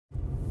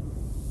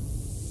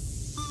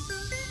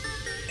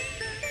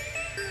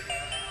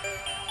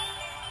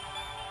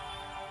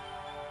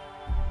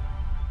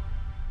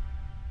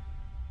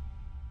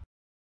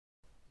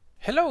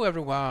Hello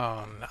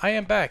everyone, I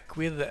am back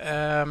with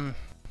a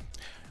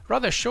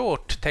rather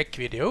short tech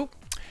video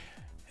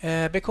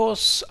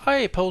because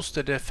I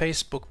posted a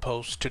Facebook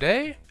post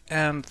today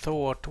and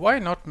thought why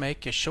not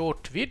make a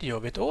short video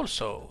of it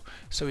also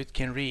so it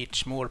can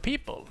reach more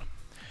people.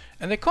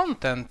 And the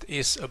content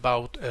is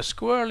about a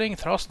swirling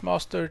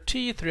Thrustmaster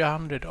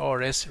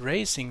T300RS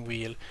racing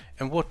wheel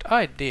and what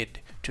I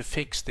did to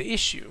fix the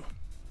issue.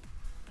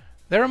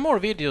 There are more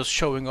videos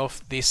showing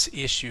off this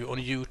issue on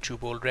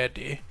YouTube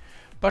already,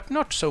 but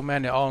not so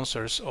many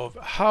answers of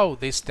how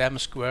this damn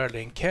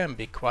squirreling can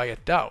be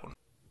quieted down.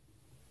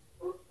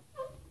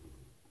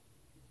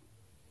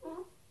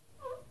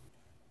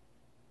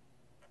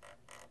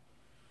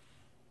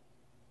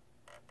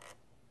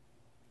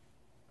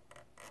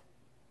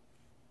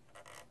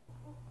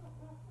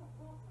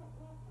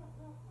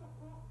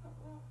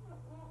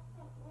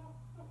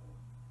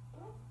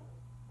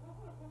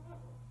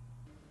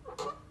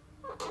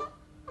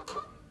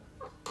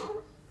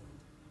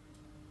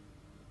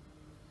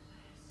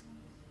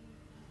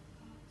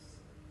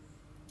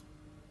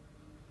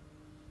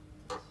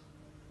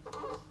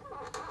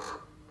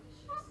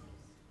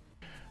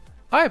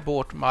 I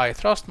bought my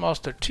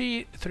Thrustmaster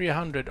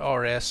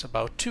T300RS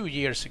about 2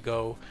 years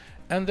ago,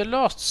 and the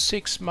last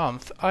 6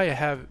 months I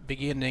have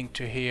beginning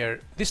to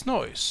hear this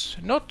noise.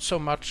 Not so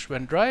much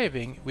when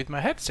driving with my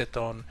headset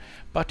on,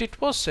 but it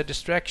was a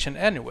distraction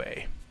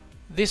anyway.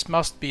 This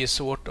must be a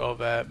sort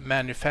of a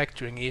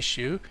manufacturing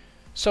issue,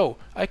 so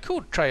I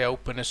could try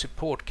open a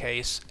support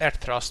case at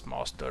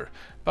Thrustmaster,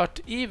 but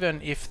even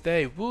if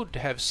they would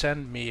have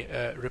sent me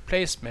a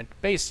replacement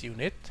base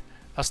unit,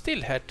 I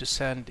still had to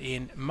send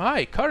in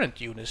my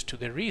current units to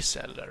the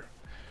reseller.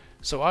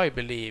 So I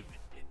believe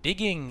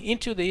digging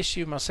into the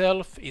issue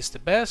myself is the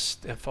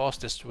best and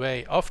fastest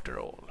way after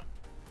all.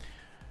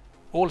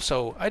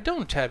 Also, I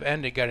don't have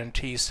any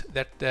guarantees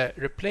that the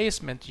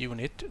replacement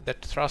unit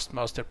that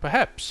Thrustmaster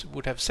perhaps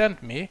would have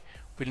sent me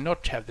will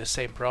not have the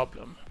same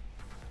problem.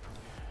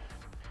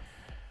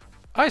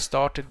 I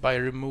started by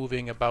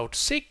removing about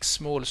 6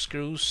 small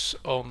screws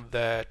on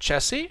the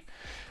chassis,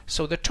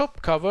 so the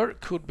top cover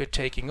could be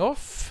taken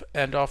off,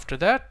 and after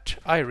that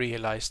I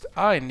realized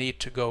I need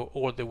to go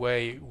all the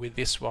way with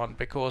this one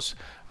because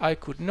I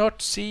could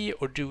not see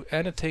or do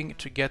anything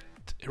to get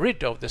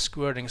rid of the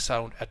squirting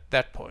sound at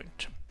that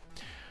point.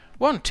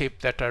 One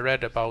tip that I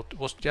read about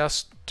was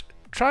just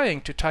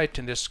trying to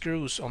tighten the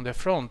screws on the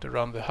front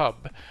around the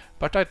hub,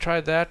 but I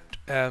tried that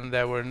and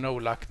there were no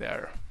luck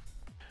there.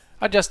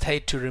 I just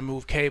hate to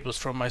remove cables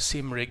from my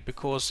sim rig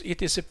because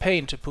it is a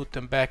pain to put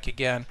them back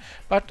again,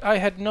 but I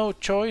had no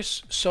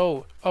choice,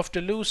 so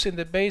after losing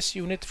the base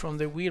unit from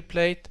the wheel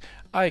plate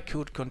I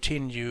could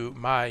continue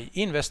my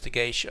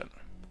investigation.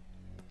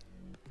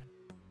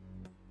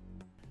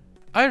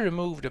 I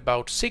removed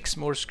about 6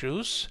 more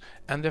screws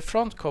and the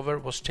front cover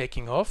was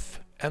taken off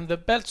and the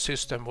belt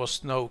system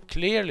was now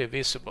clearly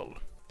visible.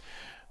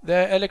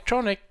 The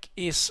electronic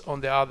is on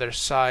the other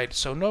side,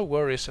 so no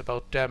worries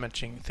about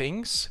damaging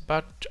things,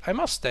 but I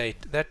must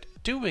state that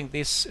doing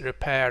this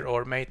repair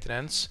or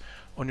maintenance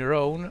on your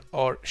own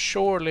are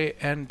surely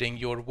ending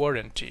your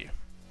warranty.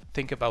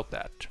 Think about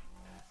that.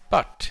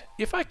 But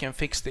if I can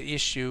fix the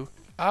issue,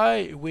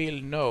 I will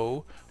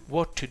know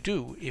what to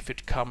do if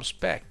it comes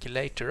back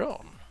later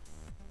on.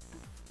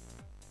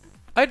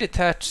 I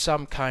detached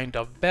some kind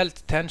of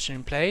belt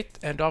tension plate,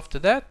 and after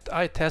that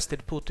I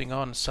tested putting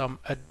on some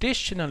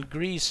additional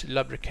grease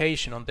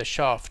lubrication on the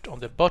shaft on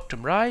the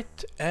bottom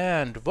right,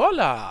 and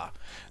voila!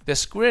 The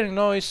squirring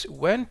noise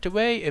went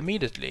away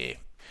immediately.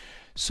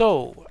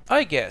 So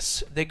I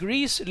guess the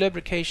grease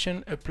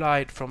lubrication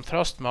applied from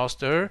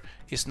Thrustmaster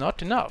is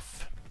not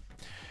enough.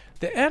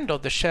 The end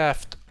of the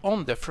shaft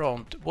on the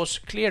front was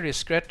clearly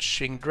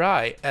scratching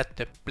dry at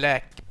the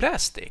black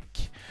plastic.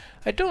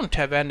 I don't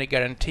have any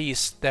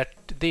guarantees that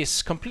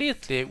this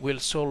completely will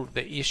solve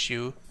the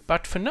issue,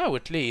 but for now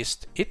at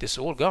least it is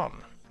all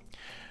gone.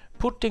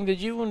 Putting the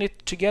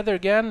unit together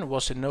again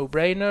was a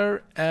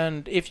no-brainer,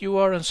 and if you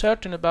are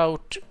uncertain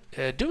about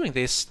doing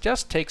this,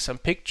 just take some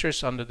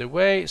pictures under the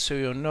way so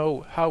you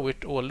know how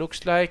it all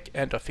looks like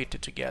and are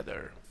fitted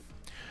together.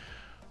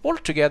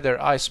 Altogether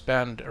I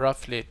spent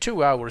roughly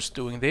 2 hours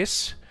doing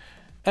this,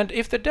 and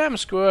if the damn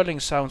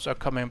squirreling sounds are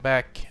coming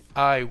back,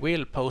 I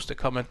will post a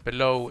comment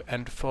below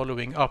and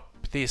following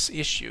up this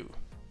issue.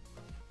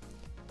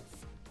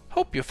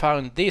 Hope you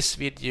found this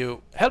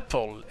video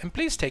helpful, and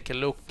please take a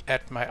look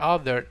at my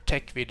other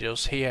tech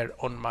videos here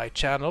on my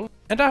channel,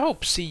 and I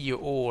hope see you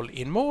all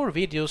in more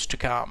videos to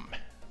come.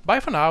 Bye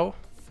for now!